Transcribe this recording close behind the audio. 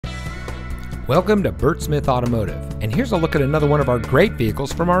Welcome to Bert Smith Automotive, and here's a look at another one of our great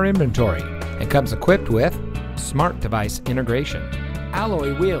vehicles from our inventory. It comes equipped with smart device integration,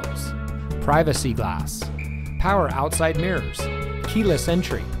 alloy wheels, privacy glass, power outside mirrors, keyless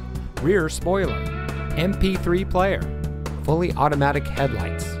entry, rear spoiler, MP3 player, fully automatic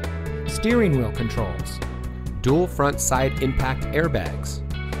headlights, steering wheel controls, dual front side impact airbags,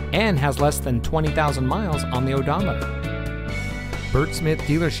 and has less than 20,000 miles on the odometer. Bert Smith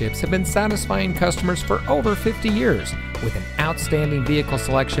dealerships have been satisfying customers for over 50 years with an outstanding vehicle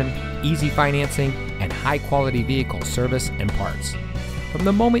selection, easy financing, and high-quality vehicle service and parts. From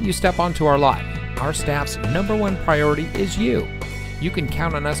the moment you step onto our lot, our staff's #1 priority is you. You can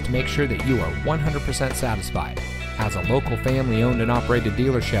count on us to make sure that you are 100% satisfied. As a local family-owned and operated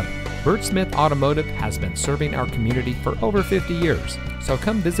dealership, Bert Smith Automotive has been serving our community for over 50 years, so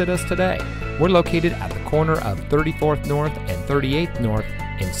come visit us today. We're located at the corner of 34th North and 38th North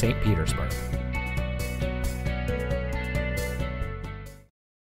in St. Petersburg.